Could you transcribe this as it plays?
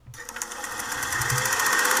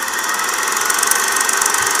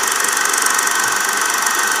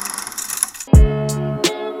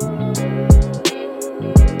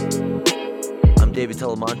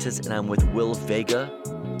Salamantes, and I'm with Will Vega.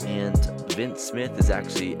 And Vince Smith is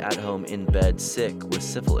actually at home in bed sick with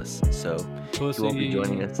syphilis, so he won't be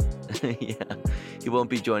joining Pussy. us. Yeah, he won't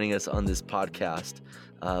be joining us on this podcast.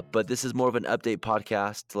 But this is more of an update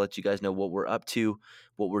podcast to let you guys know what we're up to,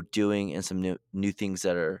 what we're doing, and some new things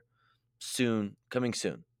that are coming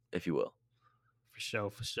soon, if you will. For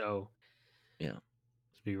sure, for sure. Yeah.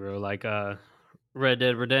 Let's be real. Red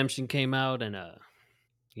Dead Redemption came out, and I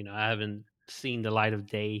haven't seen the light of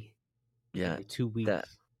day in Yeah, like 2 that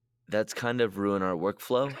weeks. that's kind of ruined our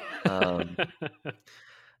workflow.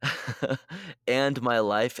 And my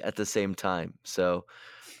life at the same time. So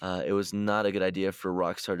it was not a good idea for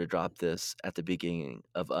Rockstar to drop this at the beginning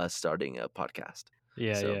of us starting a podcast.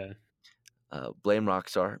 Yeah, So yeah. blame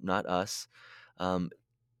Rockstar, not us. Um,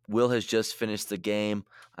 Will has just finished the game.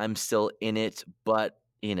 I'm still in it, but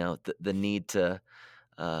the need to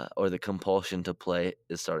or the compulsion to play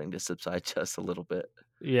is starting to subside just a little bit.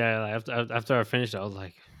 Yeah, like, after I finished, I was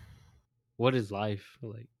like, "What is life?"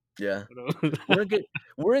 Yeah. You We're in good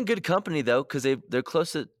we're in good company though, because they're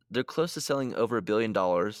close to selling over $1 billion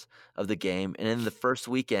of the game, and in the first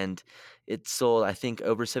weekend, it sold, I think,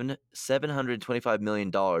 over $725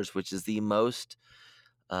 million, which is the most,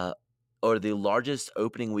 uh, or the largest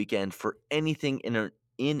opening weekend for anything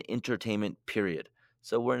in entertainment, period.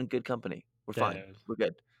 So we're in good company. We're fine. Yeah, We're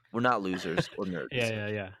good. We're not losers or yeah, nerds. yeah,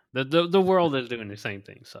 yeah. The world is doing the same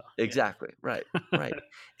thing. So Exactly. Right. Right.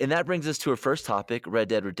 And that brings us to our first topic, Red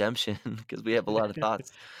Dead Redemption, because we have a lot of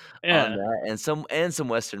thoughts on yeah, that and some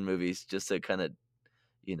Western movies just to kind of,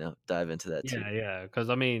 dive into that too. yeah, yeah. Because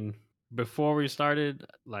I mean, before we started,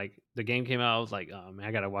 like the game came out, I was like, "Oh man,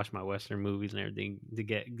 I gotta watch my Western movies and everything to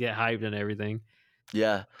get hyped and everything."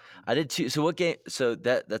 Yeah. I did too. So what game so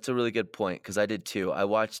that's a really good point because I did too. I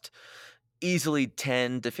watched easily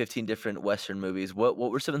 10 to 15 different Western movies. What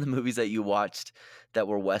were some of the movies that you watched that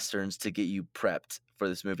were Westerns to get you prepped for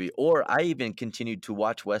this movie? Or I even continued to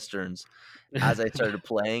watch Westerns as I started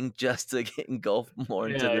playing just to get engulfed more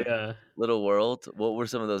into Yeah, this yeah. little world. What were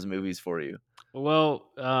some of those movies for you? Well,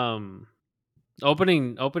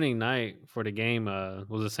 opening night for the game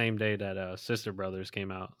was the same day that Sister Brothers came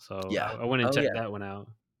out, so Yeah. I went and Oh, checked yeah. that one out.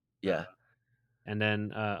 Uh, Yeah. and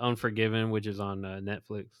then Unforgiven, which is on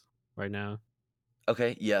Netflix right now.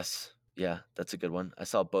 Okay, yes. Yeah, that's a good one. I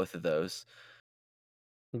saw both of those.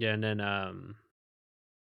 Yeah, and then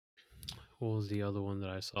what was the other one that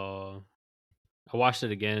I saw? I watched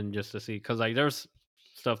it again just to see because like there's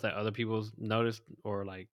stuff that other people noticed or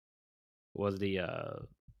like was the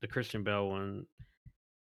Christian Bale one,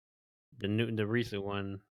 the recent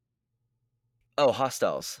one. Oh,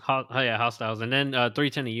 Hostiles. Oh yeah, Hostiles, and then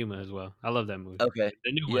 310 to Yuma as well. I love that movie. Okay.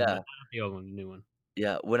 The new one, Yeah. not the old one, the new one.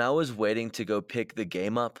 Yeah, when I was waiting to go pick the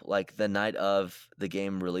game up, like, the night of the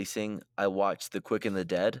game releasing, I watched The Quick and the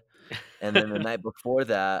Dead, and then the night before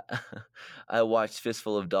that, I watched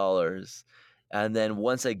Fistful of Dollars, and then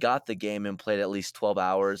once I got the game and played at least 12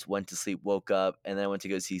 hours, went to sleep, woke up, and then I went to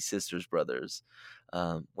go see Sisters Brothers,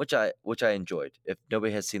 which I enjoyed. If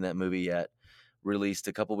nobody has seen that movie yet, released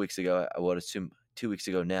a couple weeks ago, I would assume 2 weeks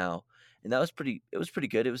ago now, and it was pretty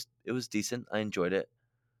good. It was decent. I enjoyed it.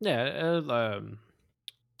 Yeah,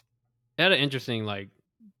 it had an interesting like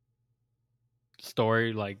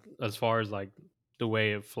story, like as far as like the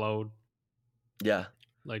way it flowed, Yeah.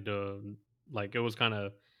 like it was kind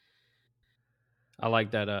of I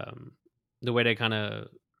like that the way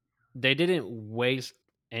they didn't waste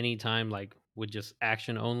any time like with just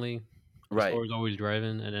action only. The Right. story was always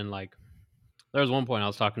driving, and then like there was one point I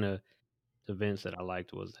was talking to Vince that I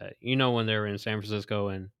liked was that when they were in San Francisco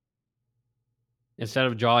and instead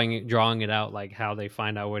of drawing it out like how they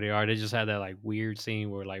find out where they are, they just had that like weird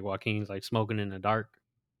scene where like Joaquin's like smoking in the dark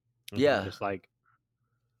and he's Yeah. just like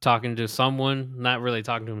talking to someone, not really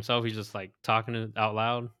talking to himself. He's just like talking out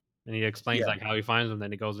loud, and he explains Yeah. like how he finds them.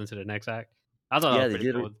 Then it goes into the next act. I thought that Yeah, was they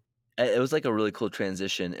pretty did cool. it was like a really cool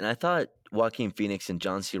transition, and I thought Joaquin Phoenix and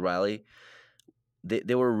John C. Reilly,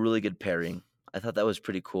 they were a really good pairing. I thought that was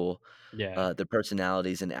pretty cool. Yeah, Their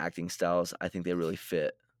personalities and acting styles, I think they really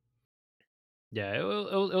fit. yeah. It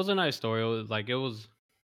was a nice story.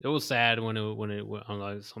 It was sad when it went on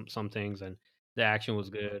like some things, and the action was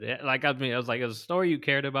good. Like I mean, it was like a story you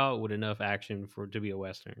cared about with enough action for to be a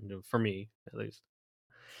western for me at least.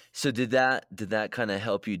 So did that kinda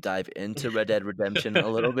help you dive into Red Dead Redemption a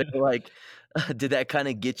little bit? Like, did that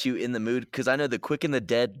kinda get you in the mood? Because I know The Quick and the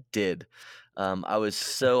Dead did. I was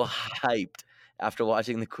so hyped after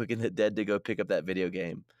watching The Quick and the Dead to go pick up that video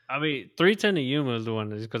game. I mean, 310 to Yuma is the one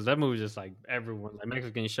because that movie just like everyone like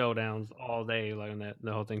Mexican showdowns all day, like in that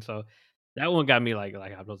the whole thing. So that one got me like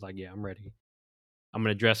I was like, yeah, I'm ready. I'm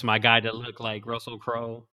gonna dress my guy to look like Russell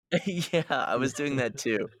Crowe, Yeah, I was doing that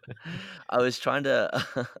too. I was trying to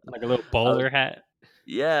like a little I was bowler hat.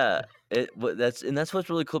 yeah, that's what's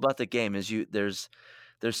really cool about the game is there's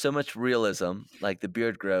so much realism, like the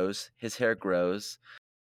beard grows, his hair grows.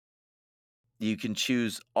 You can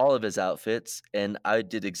choose all of his outfits, and I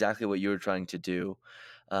did exactly what you were trying to do,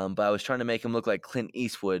 but I was trying to make him look like Clint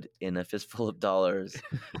Eastwood in A Fistful of Dollars,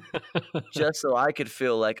 just so I could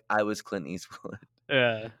feel like I was Clint Eastwood.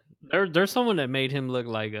 Yeah. There's someone that made him look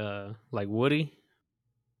like Woody.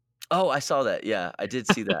 Oh, I saw that, yeah, I did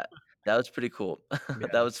see that. That was pretty cool.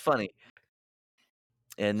 That Yeah. was funny,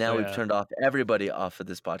 and So, now we've yeah. turned off everybody off of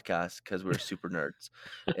this podcast because 'cause we're super nerds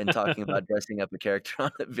and talking about dressing up a character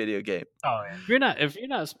on a video game. Oh, yeah. If you're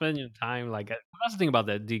not spending time, like, that's the thing about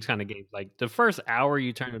these kinda games, like, the first hour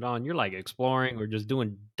you turn it on, you're, like, exploring or just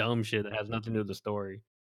doing dumb shit that has nothing to do with the story.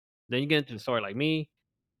 Then you get into the story like me,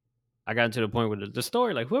 I got to the point where the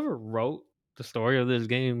story like, whoever wrote the story of this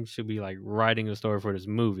game should be, like, writing a story for this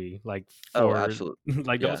movie, like, Oh, for absolutely.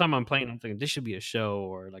 like, the whole Yeah, time I'm playing, I'm thinking, "This should be a show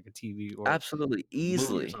or, like, a TV or absolutely,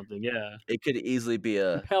 movie or easily. something." Yeah. It could easily be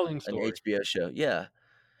a Compelling an story. HBO show, yeah.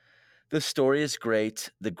 The story is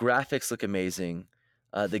great, the graphics look amazing,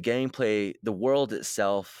 the gameplay, the world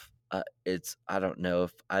itself, it's I don't know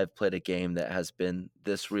if I've played a game that has been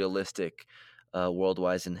this realistic,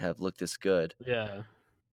 world-wise and have looked this good. Yeah.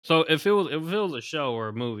 So if it was a show or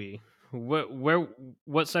a movie,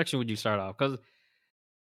 what section would you start off? Because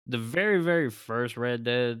the very, very first Red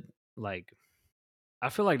Dead, like, I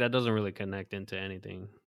feel like that doesn't really connect into anything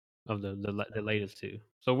of the latest 2.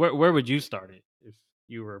 So where would you start it if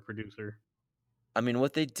you were a producer? I mean,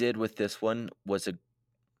 what they did with this one was a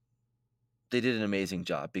they did an amazing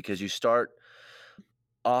job because you start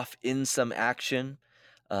off in some action,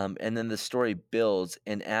 and then the story builds,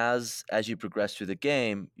 and as you progress through the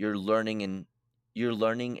game, you're learning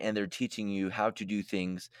and they're teaching you how to do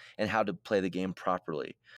things and how to play the game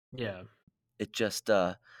properly. Yeah. It just,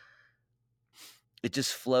 it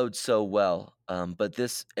just flowed so well, but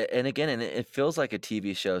and again, and it feels like a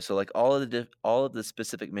TV show, so, like, all of the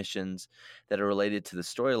specific missions that are related to the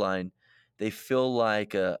storyline, they feel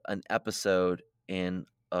like an episode in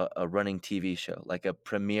a running TV show, like a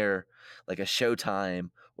premiere, like a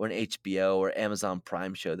Showtime or an HBO or Amazon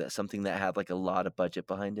Prime show, that's something that had, like, a lot of budget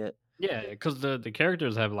behind it. Yeah, because the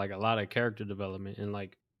characters have, like, a lot of character development and,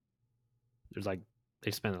 like, there's, like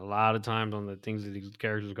they spend a lot of time on the things that these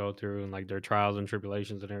characters go through and, like, their trials and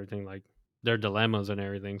tribulations and everything, like, their dilemmas and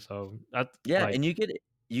everything, so that's, Yeah, like and you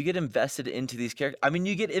get invested into these characters. I mean,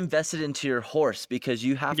 you get invested into your horse because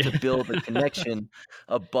you have to yeah. build a connection,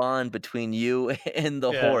 a bond between you and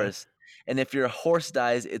the Yeah. horse, and if your horse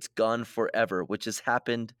dies, it's gone forever, which has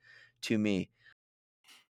happened to me.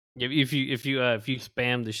 If you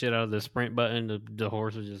spam the shit out of the sprint button, the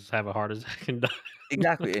horse will just have a heart attack and die.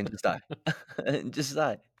 Exactly, and just die. And just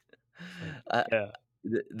die. So, Uh, yeah.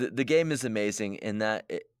 the game is amazing in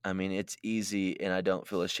that I mean, it's easy, and I don't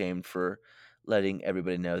feel ashamed for letting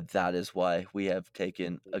everybody know that is why we have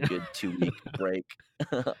taken a good 2-week break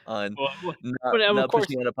on Well, not but, of not course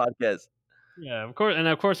pushing out a podcast. yeah, of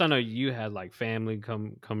course, I know you had, like, family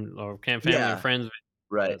come or can family and Yeah, friends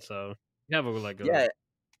right. that, so you have a Yeah,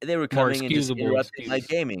 they were more coming and just excusable interrupting my excuse.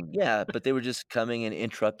 gaming. Yeah, but they were just coming and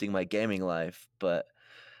interrupting my gaming life, but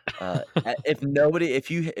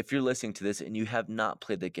if you're listening to this and you have not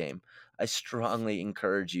played the game, I strongly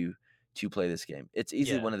encourage you to play this game. It's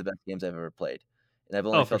easily Yeah. one of the best games I've ever played, and I've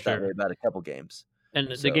only Oh, for felt that way sure. about a couple games. And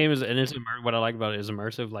the So game is and it's what I like about it is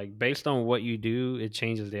immersive, like, based on what you do, it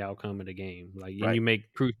changes the outcome of the game, like, and right. you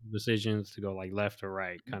make crucial decisions to go, like, left or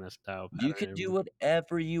right Y kinda style you could do pattern.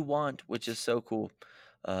 whatever you want, which is so cool.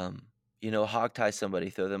 Hog tie somebody,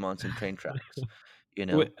 throw them on some train tracks, you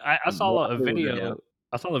Wh know? I saw a Water will go down. video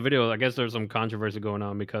I saw the video, I guess there's some controversy going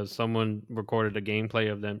on because someone recorded a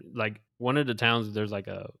gameplay of them like, one of the towns, there's, like,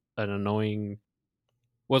 an annoying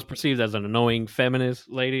was perceived as an annoying feminist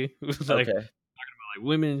lady who was Okay. like,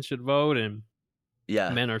 "Women should vote and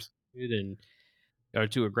Yeah. men are stupid and are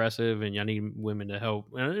too aggressive, and y'all need women to help."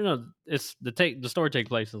 And, it's the story takes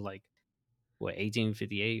place in, like, what,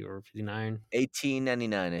 1858 or 59?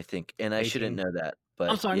 1899, I think, and I shouldn't 18 know that,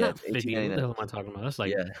 I'm but sorry, yeah, not it's 58, what the 1899. hell am I talking about? That's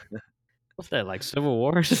like Yeah. what's that, like, Civil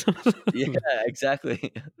War or Yeah, something?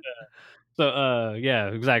 exactly. So, yeah,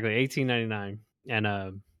 exactly, 1899, and,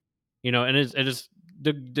 and it is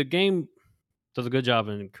the game does a good job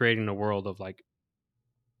in creating a world of, like,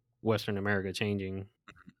 Western America changing,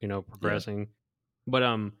 Yeah. progressing, but,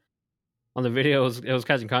 on the video, it was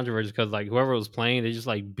catching controversy because like, whoever was playing, they just,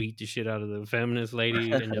 like, beat the shit out of the feminist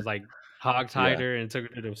lady and just, like, hog-tied Yeah. her and took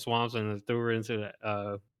her to the swamps and then threw her into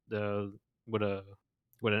the with a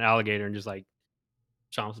with an alligator and just like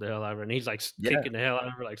chomps the hell out of her, and he's like Yeah, kicking the hell out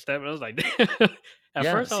of her, like stepping. I was like, at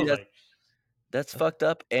yeah, first I see, was like, that's fucked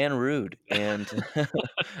up and rude, and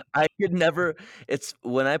I could never it's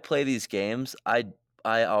when I play these games,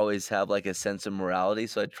 I always have, like, a sense of morality,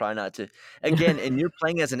 so I try not to again, and you're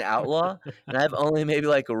playing as an outlaw, and I've only maybe,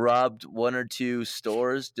 like, robbed 1 or 2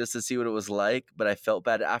 stores just to see what it was like, but I felt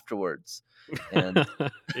bad afterwards, and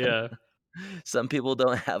yeah, some people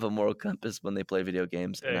don't have a moral compass when they play video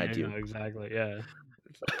games, and I yeah, do. no, exactly, yeah,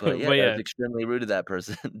 But yeah, but that was yeah, extremely rude of that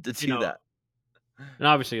person to you do know, that. and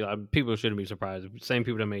obviously, people shouldn't be surprised. Same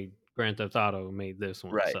people that made Grand Theft Auto made this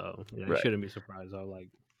one, Right, so yeah, they right. shouldn't be surprised how like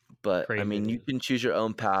But, I crazy it mean, you is. can choose your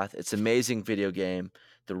own path. It's amazing video game.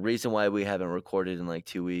 The reason why we haven't recorded in, like,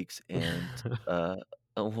 2 weeks, and, uh,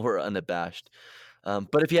 we're unabashed.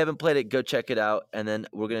 But if you haven't played it, go check it out, and then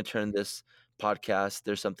we're gonna turn this podcast,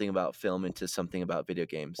 "There's Something About Film," into something about video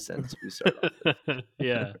games since we started off with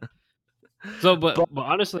Yeah. So, but but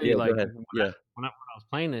honestly, yeah, go like ahead. Yeah, when I was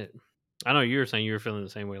playing it, I know you were saying you were feeling the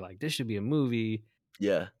same way. Like this should be a movie.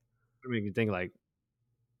 yeah, It made me think like,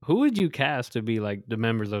 who would you cast to be like the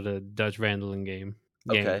members of the Dutch Vandalin gang?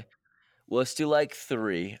 okay. Well, let's do, like,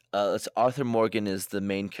 3. Let's Arthur Morgan is the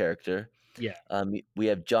main character. Yeah. We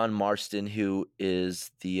have John Marston, who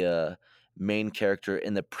is the, main character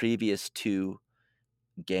in the previous 2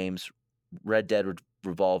 games, Red Dead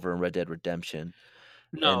Revolver and Red Dead Redemption,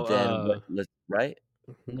 and No, then what let's right?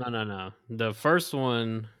 no. The first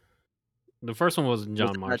one wasn't Was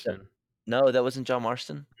John it not Jo Marston. No, that wasn't John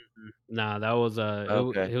Marston? Nah, that was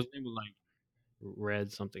Okay, his name was like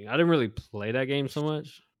Red something. I didn't really play that game so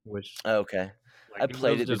much, which okay. like I it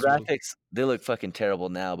played was it. The just graphics, they look fucking terrible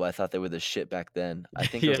now, but I thought they were the shit back then. I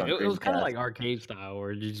think it yeah, was on it was kind of Dreamcast. like arcade style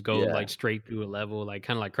where you just go Yeah. like straight through a level, like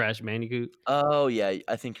kind of like Crash Bandicoot. Oh, yeah,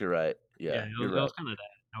 I think you're right. Yeah, Yeah, it you're was, it right. was kind of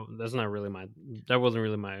that. That's not really my. That wasn't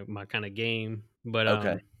really my kind of game. But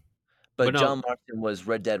Okay. but But no, John Marston was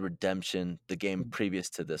Red Dead Redemption, the game previous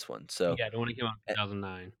to this one, so yeah, the one that came out in eh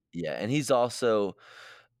 2009. yeah, and he's also,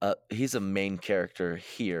 he's a main character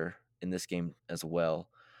here in this game as well.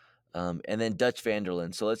 And then Dutch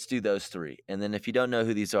Vanderlyn. So let's do those 3. And then if you don't know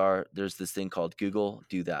who these are, there's this thing called Google.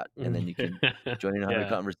 Do that, and then you can join in on our Yeah.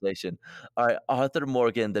 conversation. All right, Arthur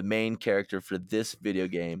Morgan, the main character for this video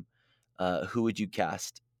game. Who would you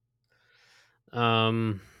cast?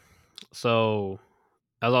 Um. So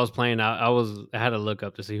as I was playing, I had to look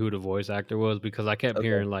up to see who the voice actor was because I kept Okay,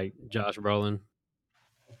 hearing like Josh Brolin.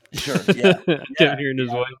 sure. Yeah, I yeah, kept hearing his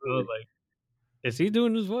yeah, voice. I was absolutely. like, is he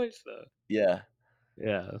doing his voice? Yeah,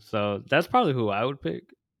 Yeah. So that's probably who I would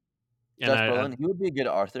pick. And Josh I Brolin. He would be a good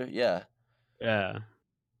Arthur. Yeah, yeah.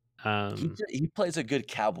 Um. he plays a good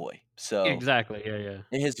cowboy. So Exactly. Yeah. Yeah.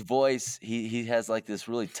 in his voice, he has like this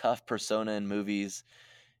really tough persona in movies.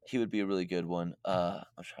 He would be a really good one. I'm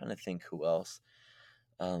trying to think who else.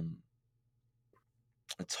 Um,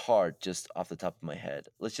 it's hard just off the top of my head.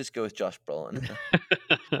 Let's just go with Josh Brolin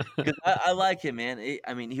 'cause I like him, man.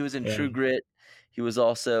 I mean, he was in Yeah. True Grit. He was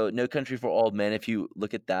also No Country for Old Men. If you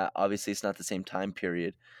look at that, obviously it's not the same time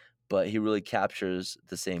period, but he really captures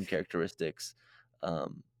the same characteristics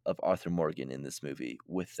of Arthur Morgan in this movie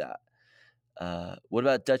with that. What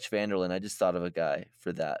about Dutch Vanderlyn? I just thought of a guy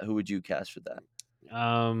for that. Who would you cast for that?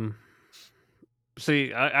 Um.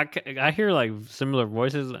 See, I hear like similar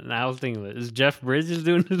voices, and I was thinking, like, is Jeff Bridges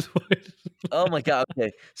doing his voice? Oh my god,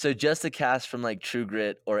 okay. So just the cast from, like, True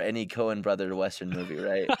Grit or any Coen brother Western movie,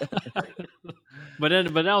 right? But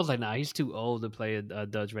I was like, nah, he's too old to play a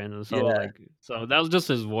Dutch Random. Yeah, So that was just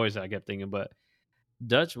his voice I kept thinking. But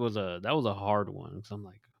Dutch was a hard one because I'm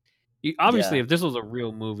like, obviously, yeah, if this was a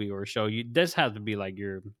real movie or a show, this has to be like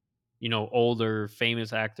your, older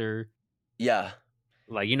famous actor. yeah.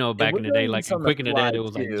 Like And back we're in the day, doing this like in on the Quick and the fly Dead, it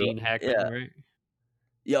was like too. Gene Hackman, Yeah. right?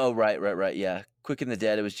 Yeah, oh, right, yeah. Quick and the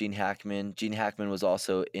Dead, it was Gene Hackman. Gene Hackman was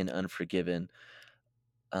also in Unforgiven.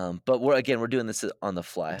 But we're doing this on the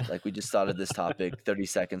fly. Like, we just thought of this topic 30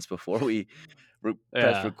 seconds before we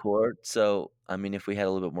press Yeah. record. So, I mean, if we had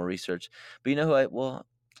a little bit more research. But you know who I well,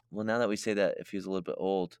 now that we say that, if he was a little bit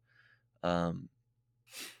old, um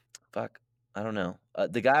fuck, I don't know.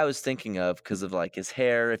 The guy I was thinking of because of, like, his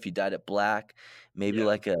hair, if he dyed it black, maybe Yeah.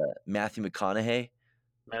 like a Matthew McConaughey,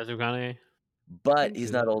 Matthew McConaughey. I but can he's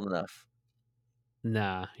see not that. old enough.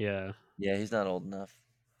 Nah. Yeah. Yeah, he's not old enough.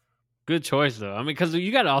 Good choice though. I mean, because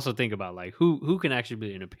you got to also think about like who can actually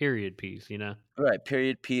be in a period piece. Right,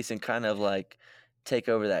 period piece and kind of, like, take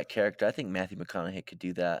over that character. I think Matthew McConaughey could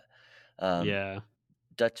do that. Um, Yeah.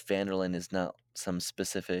 Dutch Vanderlyn is not some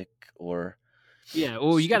specific or Yeah.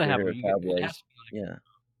 Well, you got to have superhero it cowboy. has to be Yeah, like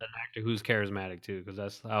an actor who's charismatic too, because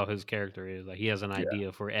that's how his character is. Like he has an yeah,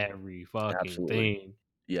 idea for every fucking absolutely. thing.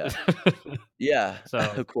 Yeah. Yeah,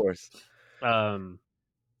 So, of course. um,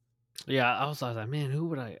 yeah, I was like, "Man, who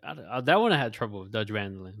would I" that one I had trouble with Dutch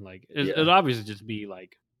Van der Linde, like, it'd Yeah. obviously just be,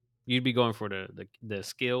 like, you'd be going for the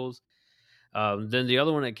skills. Then the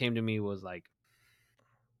other one that came to me was, like,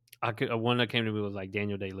 one that came to me was, like,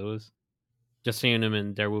 Daniel Day-Lewis. Just seeing him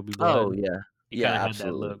in There Will Be Oh, Blood, yeah. he Yeah, kinda had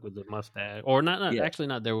that absolutely. look with the mustache, or not Yeah. actually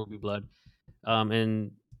not There Will Be Blood,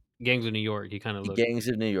 in Gangs of New York, he kinda looked Gangs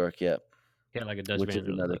of New York, yep, he had, like, a Dutch which is Van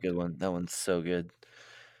der Linde another look good to him. one. That one's so good.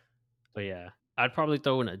 But, yeah, I'd probably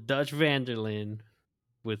throw in a Dutch Van der Linde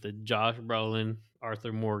with a Josh Brolin,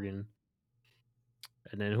 Arthur Morgan,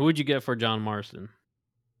 and then who would you get for John Marston?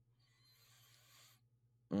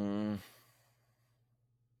 Mm,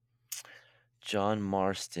 John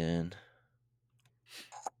Marston.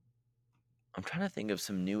 I'm trying to think of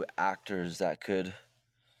some new actors that could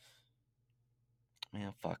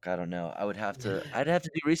man, fuck, I don't know. I'd have to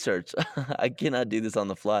do research. I cannot do this on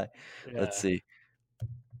the fly. Let's Yeah. see.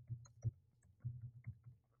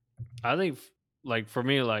 I think like for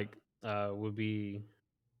me, like would be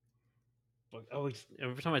like always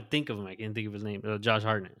every time I think of him, I can't think of his name. Josh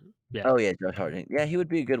Hartnett. Yeah, Oh, yeah, Josh Hartnett. Yeah, he would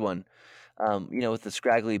be a good one. With the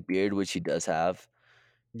scraggly beard, which he does have,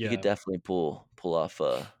 he could yeah. definitely pull off,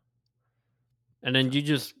 And then you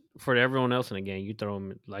just for everyone else in the game, you throw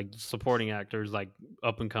them like supporting actors, like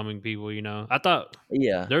up and coming people. I thought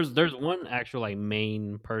yeah. there's one actual like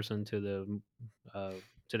main person uh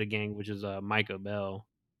to the gang, which is Micah Bell.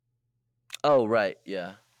 Oh, right,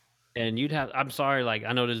 yeah. And you'd have I'm sorry, like,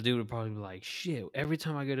 I know this dude would probably be like, "Shit, every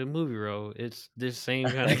time I get a movie role, it's this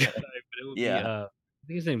same kinda guy," but it would be, Yeah. I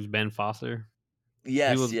think his name is Ben Foster.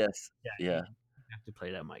 He Yes, was yes. yeah, Yeah. he'd have to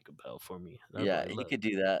play that Michael Bell for me. I'd be Yeah, like, he "Look, could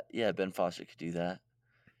do that. Yeah, Ben Foster could do that.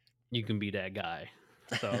 you can be that guy."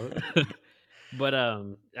 So, but,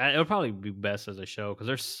 it would probably be best as a show because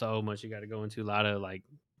there's so much you gotta go into, a lotta, like,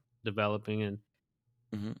 developing and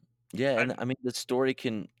Mhm. Yeah, and I'd I mean, the story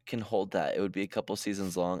can hold that. It would be a couple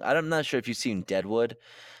seasons long. I'm not sure if you've seen Deadwood,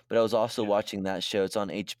 but I was also yeah. watching that show. It's on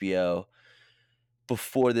HBO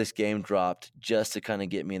before this game dropped just to kinda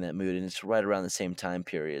get me in that mood, and it's right around the same time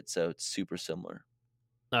period, so it's super similar.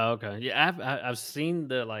 Oh, okay. Yeah, I've seen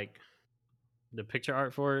the picture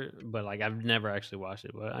art for it, but, like, I've never actually watched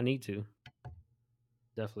it, but I need to.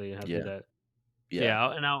 Definitely have to do Yeah, that. So yeah. yeah,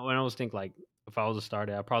 I always think like if I was to start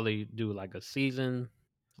it, I'd probably do like a season,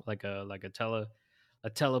 like a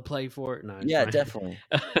teleplay for it. No, I'm just Yeah, playing. definitely.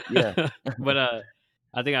 Yeah. But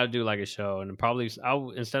I think I'd do like a show and probably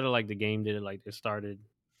instead of like the game did it like it started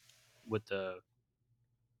with the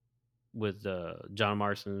John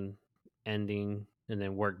Marston ending and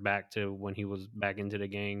then worked back to when he was back into the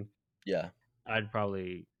gang. Yeah. I'd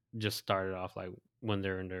probably just start it off like when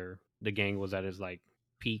they're in the gang was at his like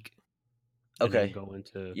peak and then Okay. go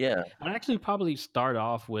into Yeah. I'd actually probably start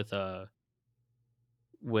off with the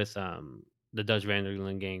Dutch Van der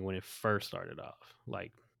Linde gang when it first started off.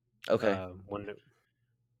 Like Okay. when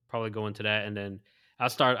probably go into that and then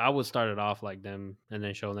I would start it off like them and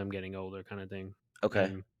then show them getting older kind of thing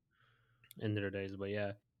Okay. and into their days. But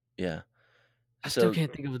yeah. Yeah. I still So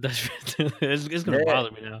can't think of a Dutch Van der Linde. It's gonna there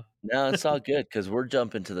bother me now. no, it's all good because 'cause we're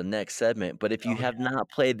jumping to the next segment, but if you Oh have yeah. not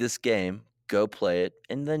played this game, go play it,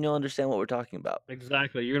 and then you'll understand what we're talking about.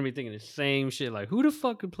 Exactly. You're gonna be thinking the same shit, like who the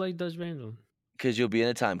fuck could play Dutch Van der Because 'Cause you'll be in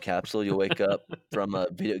a time capsule, you'll wake up from a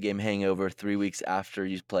video game hangover 3 weeks after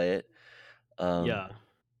you play it. Um, Yeah.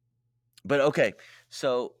 but okay,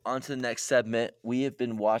 so on to the next segment. We have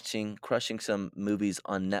been crushing some movies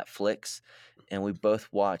on Netflix, and we both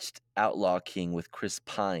watched Outlaw King with Chris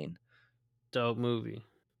Pine. Dope movie.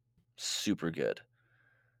 Super good.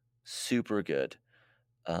 Super good.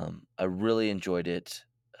 I really enjoyed it.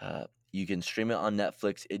 You can stream it on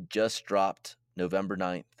Netflix. It just dropped November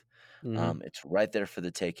 9th. Hmm. It's right there for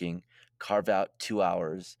the taking. Carve out 2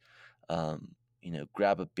 hours.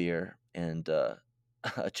 Grab a beer and a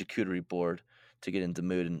charcuterie board to get into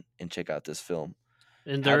mood and check out this film.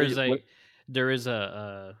 And How did it what there is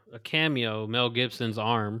a cameo, Mel Gibson's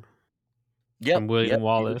arm Yep, from yep, William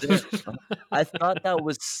he was Wallace. in it. I thought that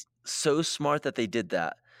was so smart that they did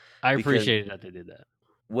that I because appreciated that they did that.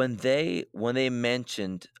 when they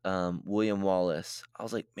mentioned, William Wallace, I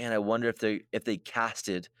was like, "Man, I wonder if they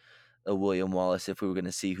casted a William Wallace, if we were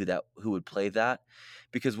gonna see who would play that,"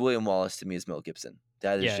 because William Wallace to me is Mel Gibson.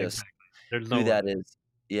 That is Yeah, just exactly. There's no who that rival. is.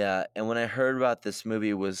 Yeah, and when I heard about this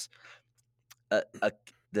movie was a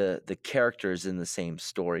the characters in the same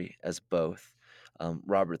story as both,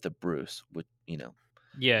 Robert the Bruce, with,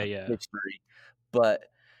 Yeah, yeah. Pitchbury, but,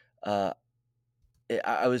 uh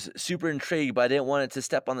I was super intrigued, but I didn't want it to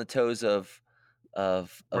step on the toes of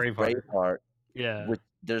Braveheart. Braveheart, which Yeah.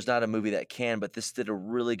 there's not a movie that can, but this did a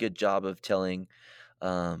really good job of telling,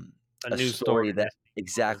 A a new story story that that's more.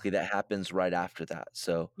 exactly, that happens right after that,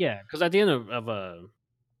 so Yeah, because at the end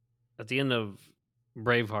at the end of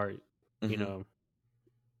Braveheart, you mhm, know,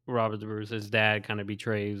 Robert De Bruce, his dad kinda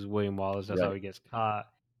betrays William Wallace, that's how right, he gets caught,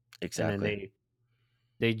 and then exactly,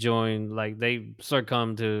 they join, like, they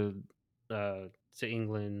succumb to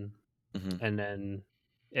England, mhm. and then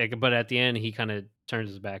but at the end, he kinda turns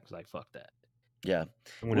his back, he's like, "Fuck that. Yeah.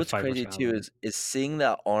 I'm gonna What's fight for crazy too Scotland." is seeing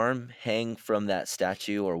that arm hang from that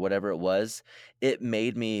statue or whatever it was, it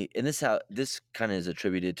made me, and this kinda is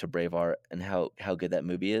attributed to Braveheart and how good that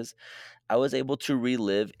movie is. I was able to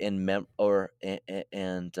relive and mem or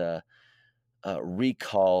and,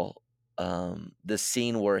 recall, the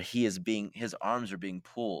scene where his arms are being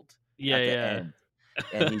pulled Yeah, at the yeah. end,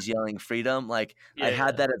 and he's yelling freedom, like, I Yeah,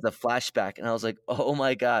 had yeah. that as a flashback, and I was like, "Oh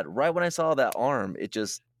my god." Right when I saw that arm, it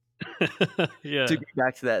just took Yeah. me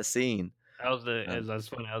back to that scene. Um, That's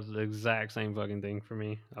funny, that was the exact same fucking thing for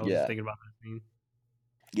me. I was just yeah. thinking about that scene.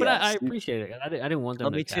 But Yeah, I appreciate it. I didn't want oh,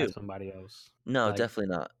 them to me too. cast somebody else. No, Like,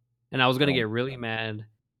 definitely not. and I was gonna Um, get really mad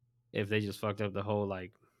if they just fucked up the whole,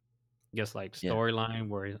 like, guess, like, yeah. storyline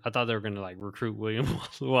where I thought they were gonna, like, recruit William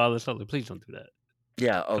Wallace. I was like, "Please don't do that."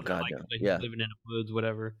 Yeah, oh 'Cause I god, like no. it that he's Yeah. living in the woods,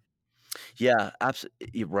 whatever. Yeah,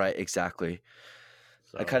 you're right, exactly.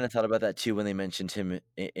 I So, kinda thought about that too when they mentioned him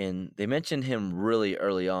they mentioned him really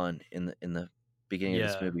early on in the beginning of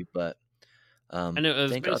this yeah. movie, but, And it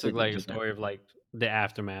was thank God they basically didn't like a do that. story of, like, the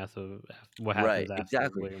aftermath of what Right, happens after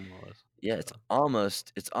exactly. William Wallace. Yeah, So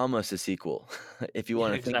it's almost a sequel, if you yeah,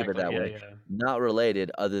 wanna think of it exactly. that Yeah, way. yeah. Not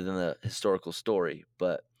related other than the historical story,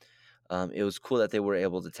 but, it was cool that they were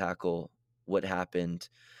able to tackle what happened,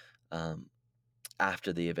 um,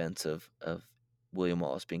 after the events of William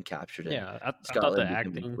Wallace being captured and Yeah, I thought the Scotland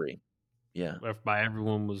becoming acting free. Yeah. by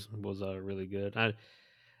everyone was really good.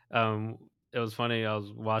 It was funny, I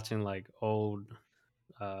was watching, like, old,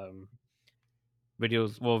 um,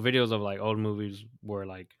 videos of, like, old movies where,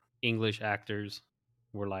 like, English actors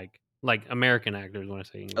were, like, American actors when I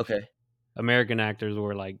say English. Okay. American actors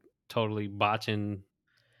were, like, totally botching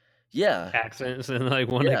Yeah. accents, and, like,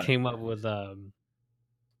 one that Yeah. came up with,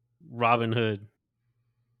 Robin Hood.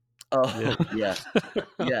 Yeah. Oh, yeah.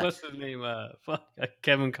 Yeah. What's his name?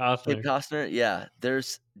 Kevin Kid Costner. Costner, yeah.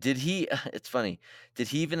 Did he it's funny. Did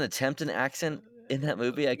he even attempt an accent in that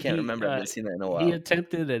movie? I can't He, remember. I haven't seen that in a he while.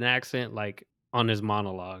 attempted an accent, like, on his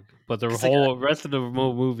monologue, but the 'Cause, like, whole rest of the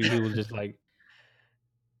movie, he was just like,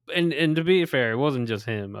 and to be fair, it wasn't just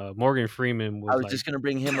him, Morgan Freeman I was was like, just gonna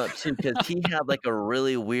bring him up too because he had, like, a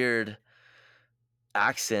really weird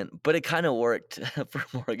accent, but it kinda worked for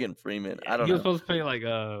Morgan Freeman. I don't he was know. supposed to play like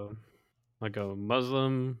a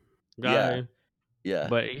Muslim Yeah, guy,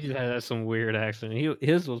 yeah. but he just had some weird accent.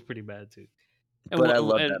 His was pretty bad too. And But I what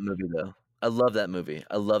love and that movie, though. I love that movie.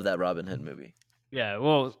 I love that Robin Hood movie. yeah,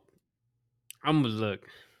 well, look,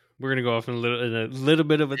 we're gonna go off in a little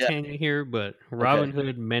bit of a Yeah, tangent here, but okay. Robin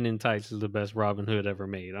Hood Men in Tights is the best Robin Hood ever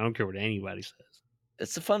made. I don't care what anybody says.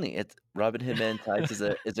 It's Robin Hood Men in Tights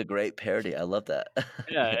is a great parody. I love that.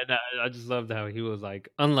 Yeah, and I just loved how he was like,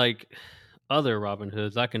 unlike other Robin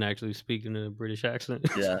Hoods, I can actually speak in a British accent.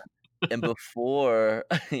 Yeah, and before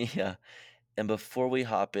yeah, and before we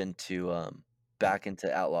hop into, back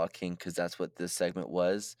into Outlaw King, because that's what this segment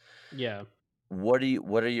was, Yeah, what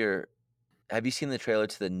are your have you seen the trailer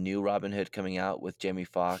to the new Robin Hood coming out with Jamie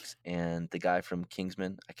Foxx and the guy from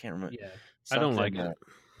Kingsman? I can't remember yeah. I don't something, like it.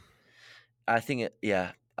 I think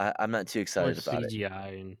I'm not too Too excited much about it. CGI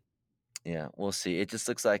and Yeah, we'll see. It just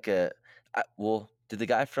looks like well, did the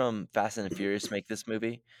guy from Fast and Furious make this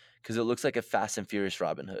movie? Because it looks like a Fast and Furious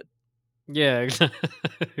Robin Hood. yeah,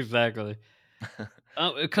 exactly.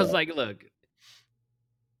 Because But like, look,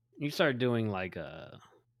 you start doing like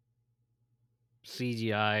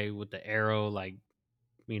CGI with the arrow, like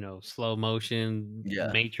slow motion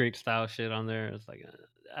yeah, Matrix style shit on there. It's like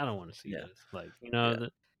I don't want to see yeah, this. Like yeah.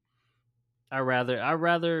 I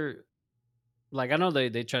rather like I know they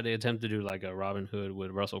tried to attempt to do like a Robin Hood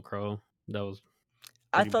with Russell Crowe. That was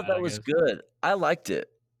I pretty thought bad, that I was guess. good. I liked it.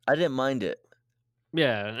 I didn't mind it.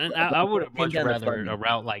 Yeah, and But I would when have it came much down to rather a funding,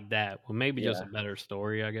 route like that. Well, maybe just yeah, a better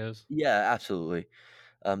story, I guess. yeah, absolutely.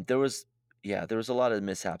 There was there was a lot of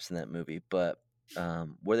mishaps in that movie, but,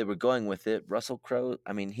 where they were going with it, Russell Crowe,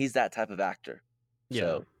 I mean, he's that type of actor.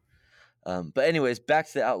 Yeah, So, but anyways, back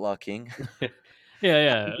to the Outlaw King. yeah,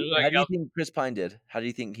 yeah. Like How do you think Chris Pine did? How do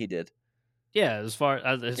you think he did? yeah, as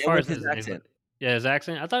And far with as his his accent. yeah his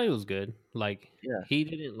accent, I thought he was good. Like Yeah. he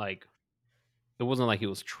didn't like it wasn't like he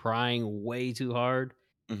was trying way too hard,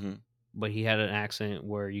 Mhm. but he had an accent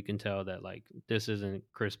where you can tell that like this isn't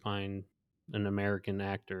Chris Pine. an American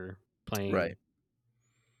actor Right. playing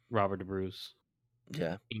Robert the Bruce.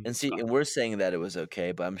 Yeah. He And was see, and Scottish. we're saying that it was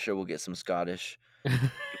okay, but I'm sure we'll get some Scottish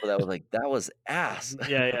people that was like, "That was ass."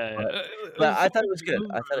 Yeah, yeah, yeah. But It but was I fine. thought it was good.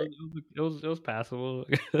 I thought It was passable.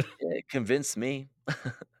 it convinced me.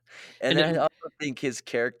 And And it I also think his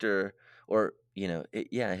character or,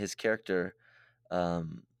 yeah, his character,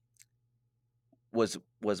 um, was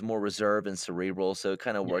more reserved and cerebral, so it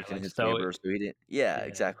kinda yeah, worked in like his stoic. favor, so he didn't Yeah, Yeah.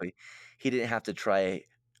 exactly. He didn't have to try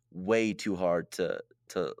way too hard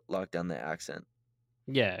to lock down the accent.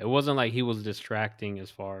 Yeah, it wasn't like he was distracting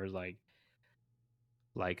as far as,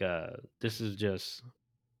 this is just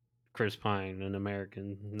Chris Pine, an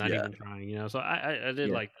American, not Yeah, even trying, you know? So I did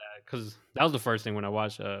yeah, like that because that was the first thing when I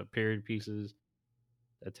watched, period pieces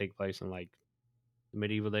that take place in, like, the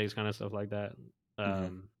medieval days, kinda stuff like that.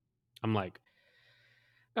 mhm, Um, I'm like,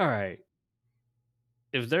 "Alright,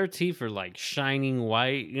 if their teeth are, like, shining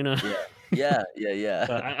white," you know? yeah, yeah, yeah,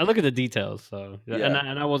 But yeah, I look at the details, so yeah, and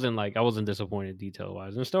yeah. I wasn't disappointed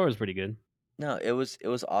detail-wise, and the story was pretty good. No, it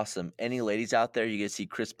was awesome. Any ladies out there, you get to see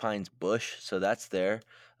Chris Pine's bush, so that's there.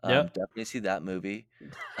 Yep. Definitely see that movie.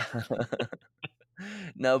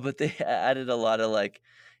 No, but they added a lot of, like,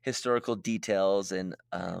 historical details, and,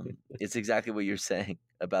 it's exactly what you're saying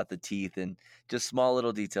about the teeth and just small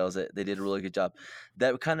little details that they did a really good job.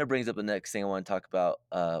 That kinda brings up the next thing I wanna talk about,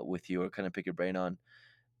 with you or kinda pick your brain on.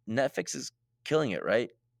 Netflix is killing it,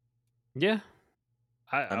 right? Yeah.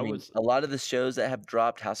 I I mean, was a lot of the shows that have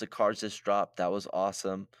dropped, House of Cards just dropped, that was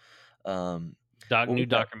awesome. Um, what new was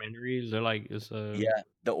that documentaries, they're like it's, Yeah,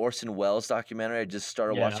 the Orson Welles documentary, I just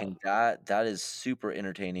started yeah, watching that. That is super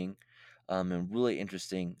entertaining, and really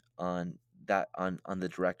interesting on the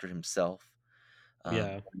director himself,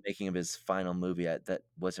 yeah. the making of his final movie, that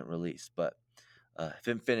wasn't released, but,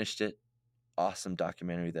 haven't finished it. Awesome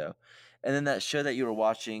documentary, though. And then that show that you were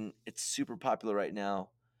watching, it's super popular right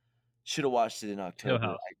now. Shoulda watched it in Hill October,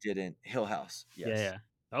 House. I didn't. Hill House, Yeah, yes. yeah.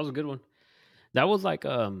 That was a good one. That was like,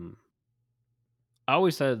 I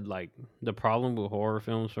always said, like, the problem with horror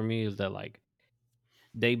films for me is that, like,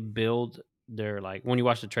 they build their, like when you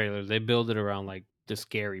watch the trailers, they build it around, like, the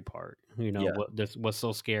scary part, Yeah, what's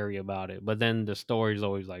so scary about it, but then the story's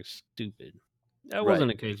always, like, stupid. That right.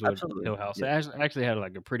 wasn't the case with Absolutely, Hill House. yeah. It actually had,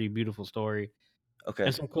 like, a pretty beautiful story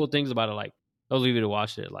and Okay, some cool things about it, like, those of you that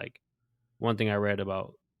watched it, like, one thing I read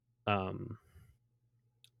um,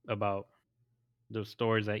 about the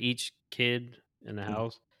stories that each kid in the mhm.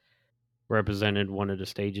 house represented one of the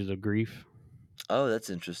stages of grief. Oh, that's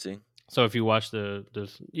interesting. So if you watch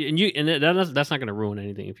that's not gonna ruin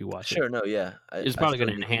anything if you watch it. Sure, no, yeah, It's I probably still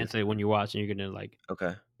gonna need to enhance it when you're watching. You're gonna like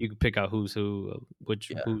Okay, you can pick out who's who,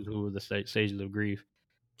 yeah, who's who of the stages of grief.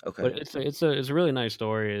 But okay, it's a really nice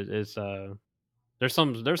story. There's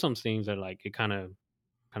some scenes that like it kind of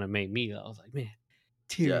made me. I was like, man,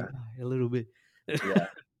 yeah, teary eye a little bit. yeah,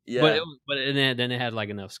 But yeah, then it had like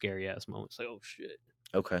enough scary ass moments. Like, oh shit.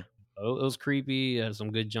 okay, It was creepy. It had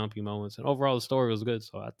some good jumpy moments, and overall the story was good.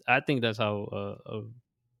 So I think that's how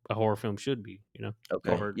a horror film should be,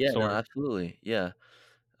 okay, or yeah, no, story. absolutely, yeah,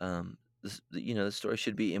 the story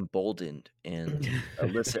should be emboldened and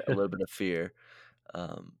elicit a little bit of fear,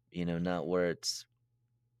 not where it's,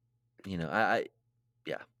 I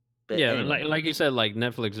yeah, but Yeah, and anyway, like you said, like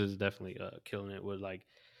Netflix is definitely killing it with like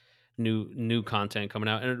new content coming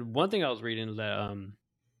out. And one thing I was reading is that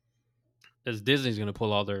is Disney's going to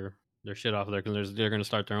pull all their shit off of there because they're going to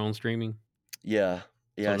start their own streaming. yeah,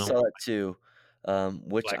 yeah, So I no saw more that too,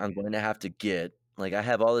 which Black I'm going to have to get, like, I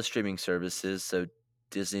have all the streaming services, so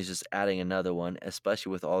Disney's just adding another one,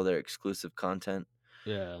 especially with all their exclusive content,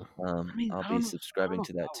 Yeah. I mean, I'll I be don't know. I don't subscribing know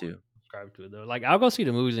to if that I want too. to subscribe to it though. Like I'll go see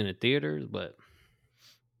the movies in the theaters, but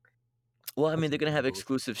Well, I that's mean, they're some gonna have bullshit.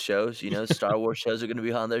 exclusive shows, Star Wars shows are gonna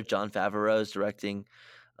be on there. Jon Favreau's directing,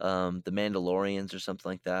 The Mandalorians or something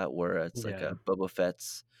like that, where it's like Yeah. a Boba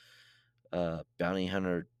Fett's, bounty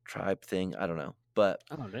hunter tribe thing, I don't know, but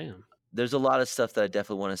Oh damn. there's a lot of stuff that I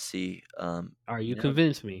definitely wanna see, All right, you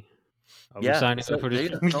convinced me. I'll be Yeah, signing so up for the there you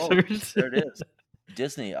go, streaming sold. service. There it is.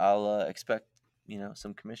 Disney, I'll, expect,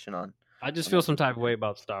 some commission I just on feel that some type of way subscription.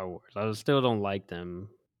 about Star Wars. I still don't like them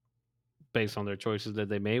based on their choices that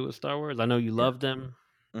they made with Star Wars. I know you Yeah, love them.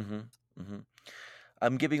 mhm, mhm.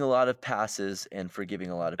 I'm giving a lot of passes and forgiving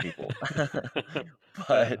a lot of people.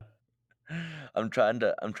 But Yeah. It's I'm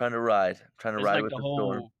trying to ride like with the the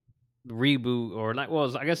storm. whole reboot or like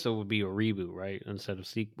well, I guess it would be a reboot, right? Instead of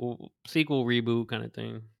sequel reboot kind of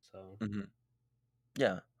thing. Mhm.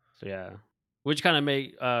 Yeah, So yeah. Which kind of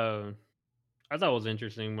made I thought was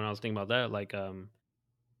interesting when I was thinking about that. Like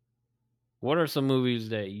what are some movies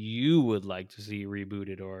that you would like to see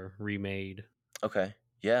rebooted or remade? okay,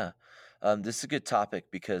 yeah. This is a good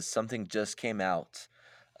topic because something just came out.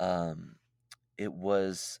 Um, it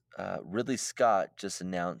was Ridley Scott just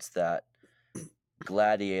announced that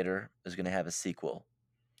Gladiator is going to have a sequel,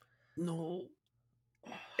 No.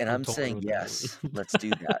 and I'm I'm torn saying with that one. yes, let's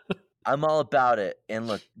do that. I'm all about it. And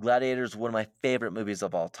look, Gladiator is one of my favorite movies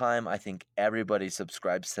of all time. I think everybody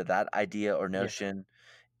subscribes to that idea or Yeah. notion.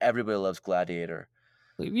 Everybody loves Gladiator.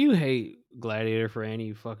 If you hate Gladiator for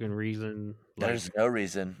any fucking reason, like, There's no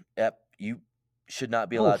reason. Yep, you should not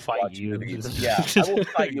be I will allowed to fight watch you. movies. Yeah, I will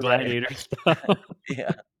fight you right now. Gladiator stuff.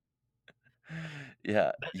 Yeah,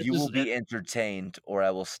 yeah. It's You will just be entertained or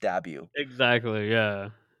I will stab you. exactly, yeah.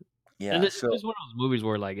 And Yeah, it's so just one of those movies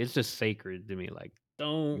where, like, it's just sacred to me, like,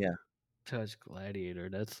 don't yeah. touch Gladiator.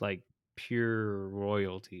 That's, like, pure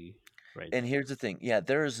royalty right And there. here's the thing. Yeah,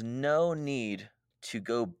 there is no need to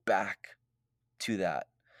go back to that.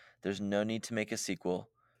 There's no need to make a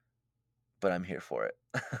sequel, but I'm here for it.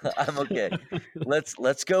 I'm okay.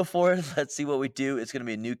 Let's go for it. Let's see what we do. It's gonna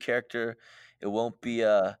be a new character. It won't be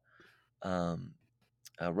um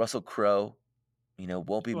Russell Crowe,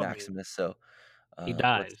 won't be Well, I mean, Maximus. So he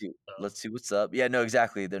let's dies, see so let's see what's up. Yeah, no,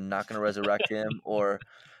 exactly. They're not gonna resurrect him or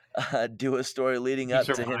do a story leading he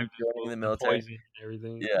up to him survived joining the the military. poison and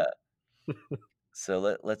everything. Yeah. So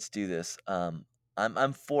let's do this. I'm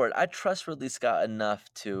for it. I trust Ridley Scott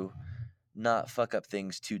enough to not fuck up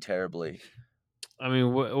things too terribly. I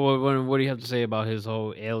mean, what do you have to say about his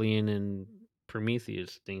whole Alien and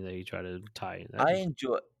Prometheus thing that he tried to tie in? That I just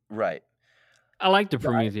enjoy right. I like the Yeah,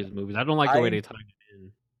 Prometheus movies. I don't like the way I they tied it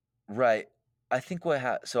in. right. I think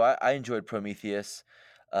so I enjoyed Prometheus.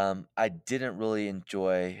 I didn't really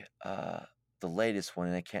enjoy the latest one,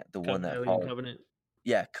 and I can't the one that Alien followed. Covenant.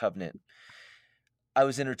 Yeah, Covenant. I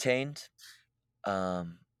was entertained.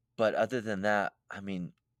 Um, but other than that, I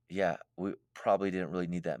mean, yeah, we probably didn't really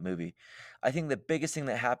need that movie. I think the biggest thing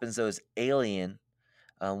that happens though is Alien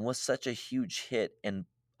was such a huge hit and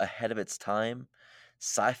ahead of its time,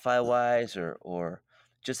 sci-fi wise or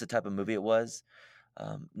just the type of movie it was.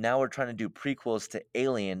 Now we're trying to do prequels to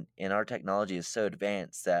Alien, and our technology is so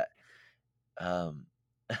advanced that um,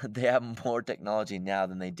 they have more technology now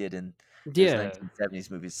than they did in those Yeah. 1970s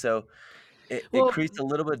movies. So it Well, creates a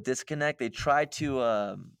little bit of disconnect. They try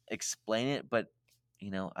to, explain it, but,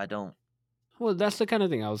 I don't. that's the kind of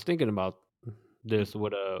thing I was thinking about this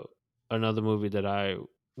with another movie that I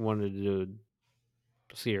wanted to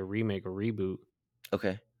see a remake or reboot.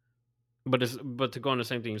 Okay. But to go on the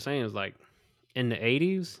same thing you're saying is like in the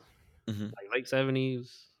 80s, Mhm. like late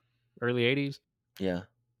 70s, early 80s, Yeah.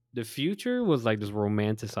 the future was like this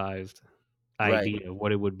romanticized Right. idea of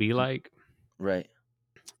what it would be like. Right.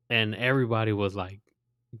 And everybody was like,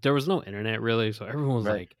 there was no internet really. So everyone was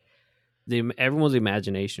Right. like, everyone's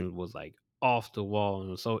imagination was like off the wall and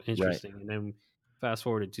it was so Right. interesting. And then fast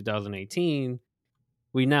forward to 2018,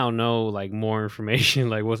 we now know like more information,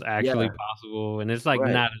 like what's actually Yeah. possible. And it's like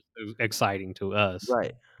Right. not as exciting to us,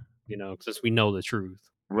 Right. since we know the truth.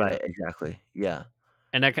 Right. Exactly. Yeah.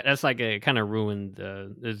 And that's like it kind of ruined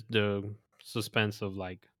the suspense of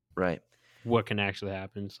like Right. what can actually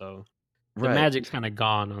happen. So the Right. magic's kind of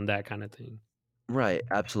gone on that kind of thing. Right.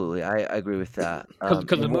 Absolutely. I agree with that.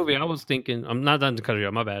 Because the And what movie I was thinking, I'm not done to cut you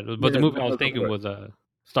off, my bad. Yeah, But the no, movie I was no, go thinking for it. was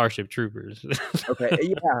Starship Troopers. Okay.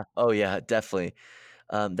 Yeah. Oh, yeah, definitely.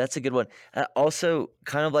 That's a good one. Also,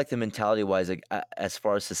 kind of like the mentality wise, like as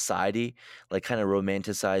far as society, like kind of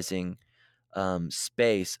romanticizing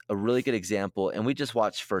space. A really good example, and we just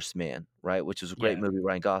watched First Man, right, which was a great Yeah, movie.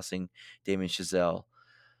 Ryan Gosling, Damien Chazelle.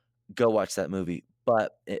 Go watch that movie.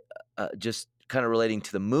 But just kind of relating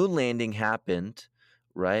to the moon landing happened,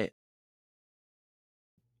 right,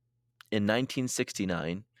 in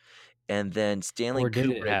 1969, and then Stanley or did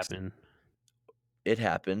it Kubrick's happen? It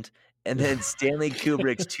happened, and then Stanley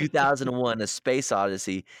Kubrick's 2001: A Space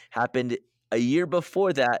Odyssey happened a year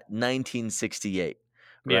before that, 1968,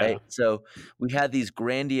 Yeah. right? So, we had these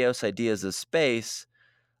grandiose ideas of space,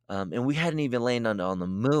 and we hadn't even landed on the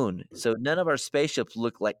moon, so none of our spaceships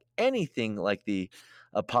looked like anything like the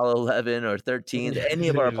Apollo 11 or 13, any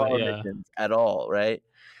of our Apollo Yeah. missions at all, right?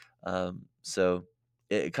 So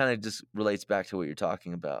it kinda just relates back to what you're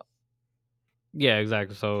talking about. Yeah,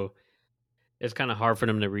 exactly. So it's kind of hard for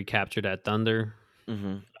them to recapture that thunder.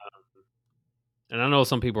 Mhm, And I know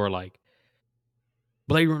some people are like,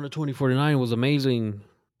 Blade Runner 2049 was amazing.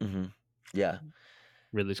 mhm. Yeah.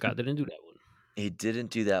 Ridley Scott didn't do that one. He didn't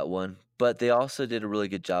do that one, but they also did a really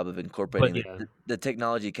good job of But incorporating yeah, the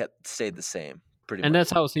technology stayed the same, pretty and much.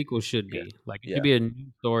 that's how sequels should Yeah. be. Like it should Yeah. be a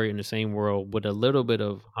new story in the same world with a little bit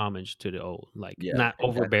of homage to the old, like Yeah, not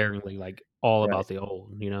exactly. overbearingly, like all Right, about the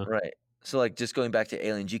old. right. So, like, just going back to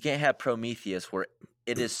Aliens, you can't have Prometheus where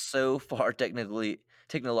it is so far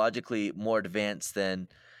technologically more advanced than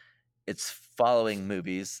its following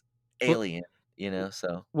movies, What Alien, you know,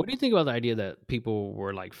 so what do you think about the idea that people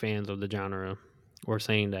were, like, fans of the genre or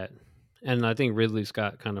saying that and I think Ridley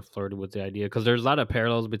Scott kind of flirted with the idea because there's a lot of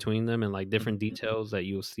parallels between them and, like, different Mhm. details that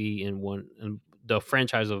you'll see in the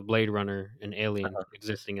franchise of Blade Runner and Alien Uh-huh.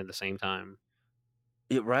 existing at the same time.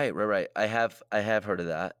 Yeah, right. I have heard of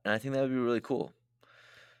that, and I think that would be really cool.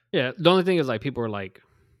 Yeah, the only thing is, like, people are like,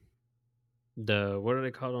 the what are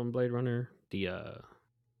they called on Blade Runner?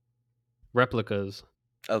 Replicas.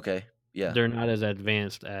 Okay, yeah. They're not as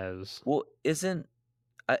advanced as Well, isn't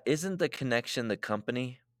the connection the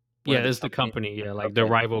company? One yeah, of the it's the companies? company, yeah, like, the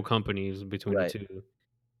Okay, rival companies between the right. 2.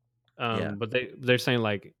 Yeah, But they're saying,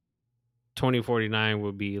 like, 2049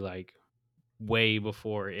 would be, like, way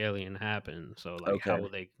before Alien happened, so, like, how okay.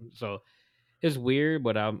 would they so, it's weird,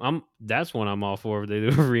 but I'm that's one I'm all for if they do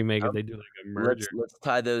a remake, if Um, they do, like, a let's merger. let's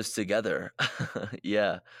tie those together.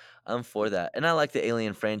 Yeah, I'm for that, and I like the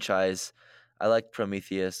Alien franchise. I like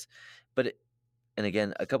Prometheus, but and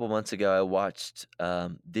again, a couple months ago, I watched,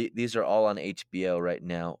 these are all on HBO right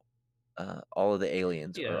now. All of the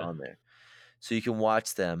Aliens are Yeah, on there, so you can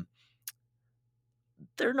watch them.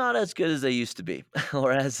 They're not as good as they used to be,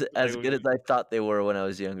 or like, as good as I thought they were when I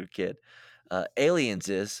was a younger kid. Aliens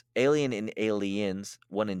is Alien and Aliens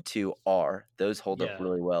 1 and 2 are. Those hold up yeah.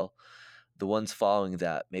 really well. The ones following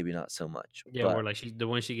that, maybe not so much, Yeah, but where, like, the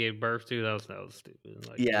one she gave birth to, that was stupid,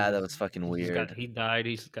 like, yeah, that was fucking weird. he died,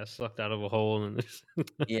 he just got sucked out of a hole and this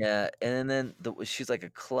Yeah, and then she's like a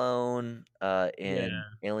clone, Yeah, in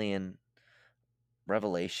Alien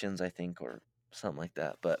Revelations, I think, or something like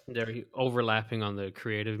that, but they're overlapping on the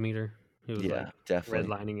creative meter. He was, yeah, like,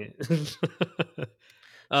 definitely. redlining it.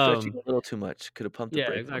 Stretching Um, a little too much, coulda pumped the yeah,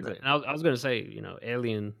 brakes on that. exactly, and I was gonna say,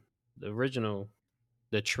 Alien, the original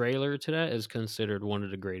the trailer to that is considered one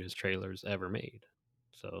of the greatest trailers ever made.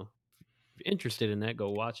 So, if you're interested in that,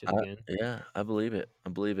 go watch it again. Yeah, I believe it.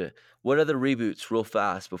 What other reboots real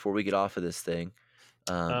fast before we get off of this thing,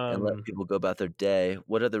 and let Um, people go about their day,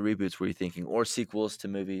 what other reboots were you thinking or sequels to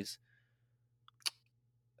movies?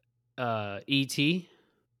 E.T.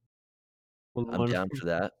 was I'm one down for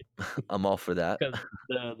that. I'm all for that. 'cause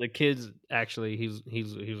the kids actually he's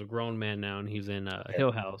a grown man now, and he's in, Okay,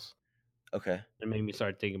 Hill House. okay. It made me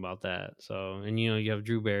start thinking about that, so and, you have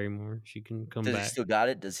Drew Barrymore, she can come Does he back. still got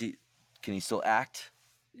it? Can he still act?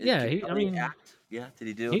 Yeah, Can he I Elliot mean, act? Yeah, did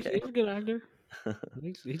he do he's okay? he's a good actor.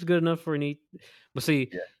 He's good enough for an but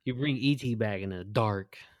see, Yeah. you bring E.T. back in a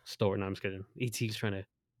dark story no, I'm just kidding. E.T.'s trying to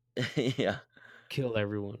Yeah. kill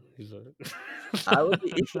everyone. He's a I would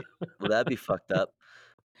be well, that'd be fucked up.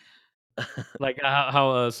 like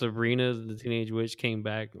how, Sabrina the Teenage Witch came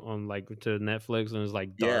back on, like, to Netflix and it's,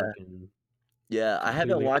 like, Yeah, dark and yeah, I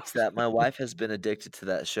haven't completely watched off. that. My wife has been addicted to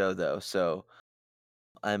that show, though, so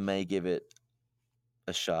I may give it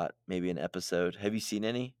a shot, maybe an episode. Have you seen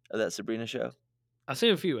any of that Sabrina show? I've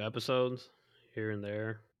seen a few episodes here and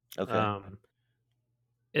there. Okay, Um,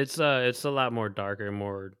 it's a lot more darker,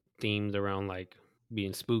 more themed around, like,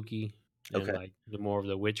 being spooky and, okay, like, the more of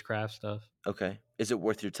the witchcraft stuff. okay. Is it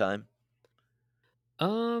worth your time?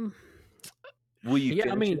 Um, Will you yeah,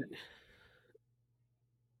 I finish it? mean,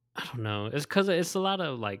 I don't know. It's because it's a lot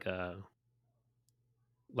of, like,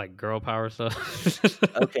 girl power stuff.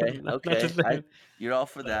 Okay, Not to okay. say You're all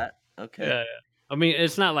for uh, that. Okay. yeah, yeah. I mean,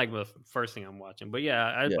 it's not, like, the first thing I'm watching, but,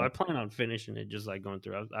 yeah, Yeah, I plan on finishing it just, like, going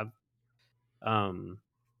through. Um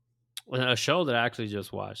well, a show that I actually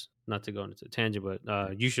just watched, not to go into a tangent,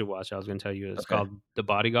 but, you should watch, I was gonna tell you, it's okay. called The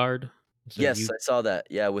Bodyguard. It's a Yes, you I saw that.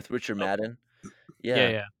 Yeah, with Richard oh, Madden. yeah, Yeah.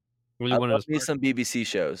 yeah. Really I one of love the me smart some BBC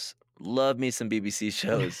shows. Love me some BBC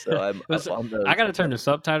shows, so it I'm up was on I those. gotta turn the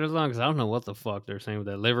subtitles on because I don't know what the fuck they're saying with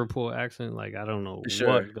that Liverpool accent, like, I don't know For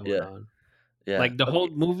sure. what's going Yeah, on. yeah. Like, the Okay. whole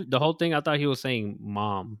movie the whole thing, I thought he was saying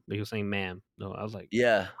 "mom," but he was saying "ma'am." No, I was like,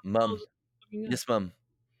 Yeah, "What mum. was fucking Yes, mum.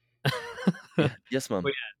 up?" Yeah, yes, But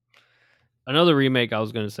mum. yeah, another remake I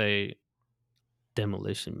was gonna say,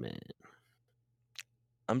 Demolition Man,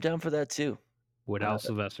 I'm down for that too. Uh, without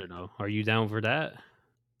Sylvester, though. Are you down for that?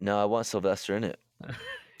 no, I want Sylvester in it.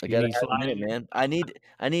 I You gotta need have him in Sly it, man. I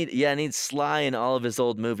need Sly in all of his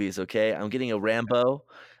old movies, okay? I'm getting a Rambo.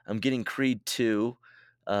 I'm getting Creed 2.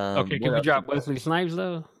 Okay, can What we else we drop got? Wesley Snipes,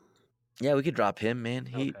 though? Yeah, we could drop him, man.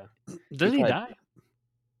 Okay. He Did he probably die?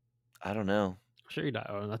 I don't know. I'm sure he died.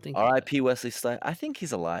 I think he died. R.I.P. Wesley Snipes. I think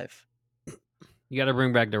he's alive. You gotta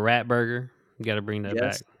bring back the Rat Burger. You gotta bring that Yes,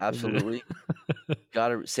 back. absolutely.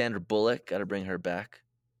 Gotta Sandra Bullock, gotta bring her back.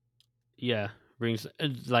 Yeah, brings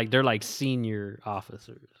like, they're, like, senior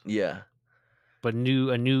officers, Yeah. but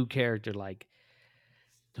a new character, like,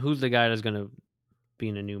 who's the guy that's gonna be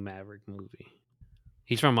in a new Maverick movie.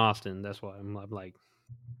 He's from Austin. That's why I'm like,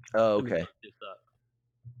 Oh, let me okay. look this up.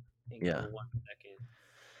 Hang Yeah. on 1 second.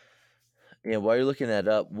 Yeah, while you're looking that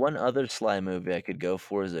up, one other Sly movie I could go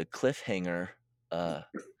for is a cliffhanger, uh,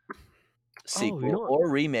 Oh, you know sequel what? or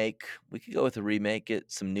remake. We could go with a remake,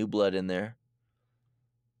 get some new blood in there.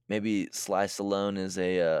 Maybe Sly Stallone is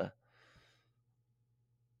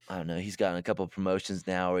I don't know, he's gotten a couple promotions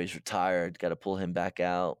now where he's retired, gotta pull him back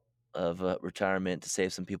out of, retirement to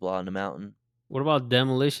save some people out on the mountain. What about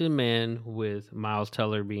Demolition Man with Miles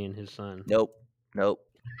Teller being his son? Nope. Nope.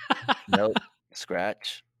 Nope.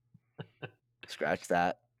 Scratch. Scratch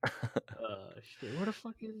that. Shit. Where the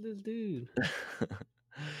fuck is this dude?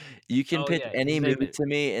 You can Oh pitch yeah, any movie to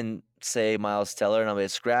me and say Miles Teller, and I'll be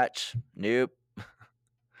like, "Scratch. Nope."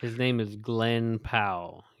 his name is Glenn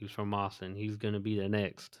Powell. He's from Austin. He's gonna be the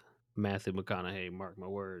next Matthew McConaughey. Mark my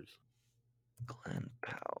words. Glenn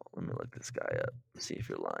Powell. Let me look this guy up, see if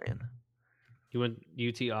you're lying. He went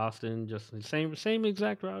UT Austin, just the same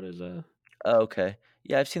exact route as Oh, okay.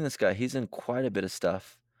 Yeah, I've seen this guy. He's in quite a bit of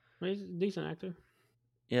stuff. he's a decent actor.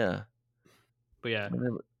 Yeah. But yeah,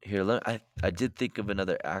 Here, I did think of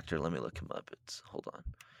another actor. Let me look him up. It's hold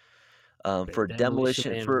on. the For Demolition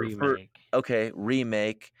Demolition Man for remake. okay,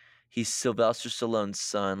 remake. He's Sylvester Stallone's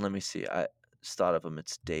son. Let me see. I just thought of him.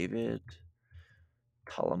 It's David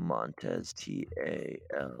Talamontes.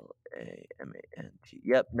 Talamant.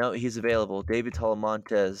 Yep. No, he's available. David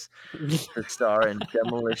Talamontes to star in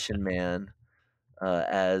Demolition Man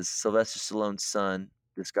as Sylvester Stallone's son.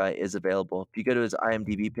 This guy is available. If you go to his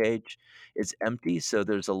IMDb page, it's empty, so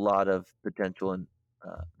there's a lot of potential and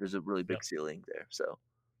there's a really Yep. big ceiling there. So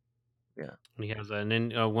yeah. And he has that. And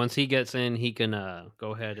then once he gets in, he can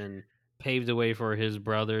go ahead and pave the way for his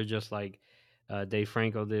brother, just like Dave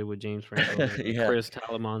Franco did with James Franco and Yeah. Chris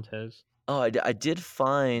Talamontes. Oh, I did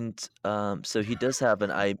find, so he does have an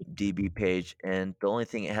IMDb page, and the only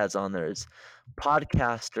thing it has on there is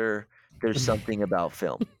podcaster, there's something about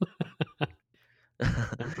film.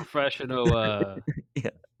 And professional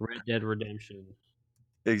Yeah, Red Dead Redemption.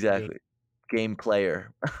 Good. exactly. Game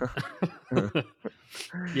player.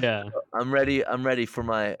 Yeah. I'm ready for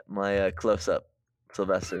my close up,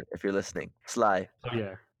 Sylvester, if you're listening. Sly, So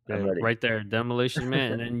yeah. I'm Yeah, ready. right there, Demolition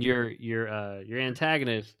Man, and then your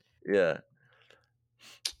antagonist. Yeah.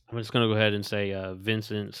 I'm just gonna go ahead and say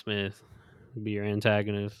Vincent Smith be your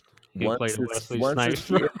antagonist. He played a Wesley Once this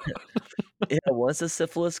Snipes. yeah, yeah, once the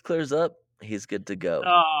syphilis clears up, he's good to go.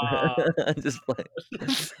 Oh, I'm just playing.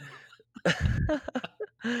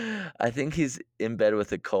 I think he's in bed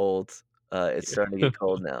with a cold. It's starting to get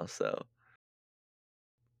cold now, so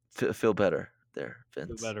feel better there, feel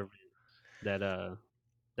Vince. better. That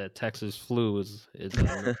that Texas flu is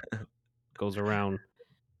goes around.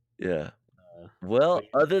 Yeah. Uh, but Well,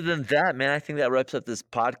 other than that, man, I think that wraps up this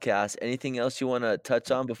podcast. Anything else you wanna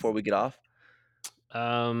touch on before we get off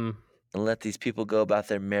um, and let these people go about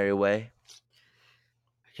their merry way?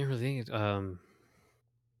 I can't really think.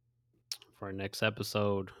 For our next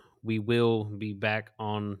episode, we will be back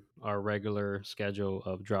on our regular schedule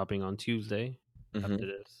of dropping on Tuesday. After Mhm.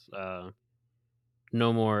 this,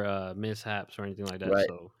 no more mishaps or anything like that. Right.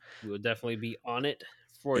 So we will definitely be on it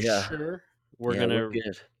for Yeah. sure. We're Yeah, we're gonna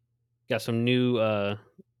good. got some new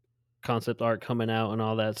concept art coming out and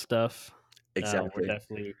all that stuff. We're Exactly.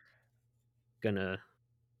 definitely gonna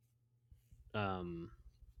um,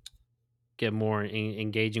 get more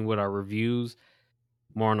engaging with our reviews,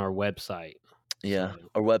 more on our website. Yeah, So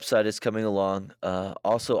our website is coming along.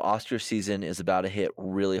 Also, Oscar season is about to hit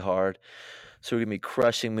really hard, so we're gonna be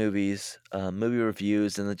crushing movies, movie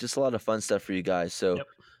reviews, and then just a lot of fun stuff for you guys. So, yep.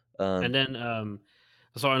 And um, then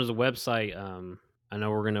as far as the website, I know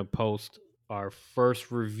we're gonna post our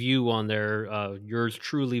first review on there. Yours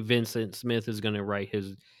truly, Vincent Smith, is gonna write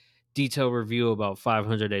his detailed review about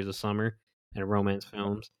 500 Days of Summer and romance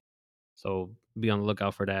films. So be on the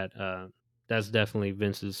lookout for that. That's definitely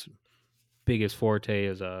Vince's biggest forte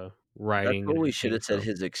is that's writing and what we should everything. have said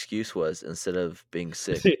So his excuse was instead of being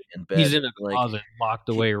sick in he's bed. in a Like closet, locked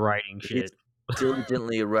he, away, writing he's shit.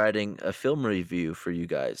 diligently writing a film review for you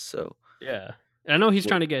guys. So, Yeah, and I know he's w-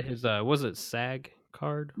 trying to get his was it SAG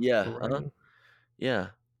card for yeah, writing. yeah.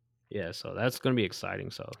 Yeah, so that's gonna be exciting.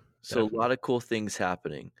 So So a definitely, lot of cool things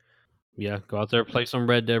happening. yeah, go out there, play some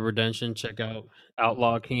Red Dead Redemption, check out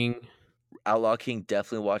Outlaw King, Outlaw King,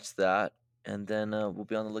 definitely watch that, and then we'll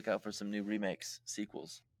be on the lookout for some new remakes,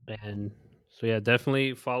 sequels. and so yeah,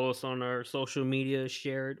 definitely follow us on our social media,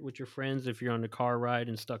 share it with your friends if you're on the car ride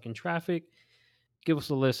and stuck in traffic. Give us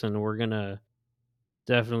a listen. We're gonna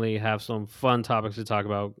definitely have some fun topics to talk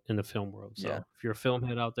about in the film world. Yeah. So if you're a film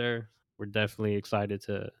head out there, we're definitely excited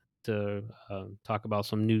to to talk about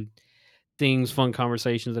some new things, fun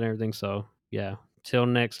conversations, and everything. So yeah, till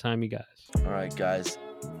next time, you guys. All right, guys.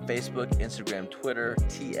 Facebook, Instagram, Twitter,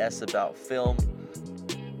 TS About Film.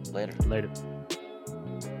 Later. Later.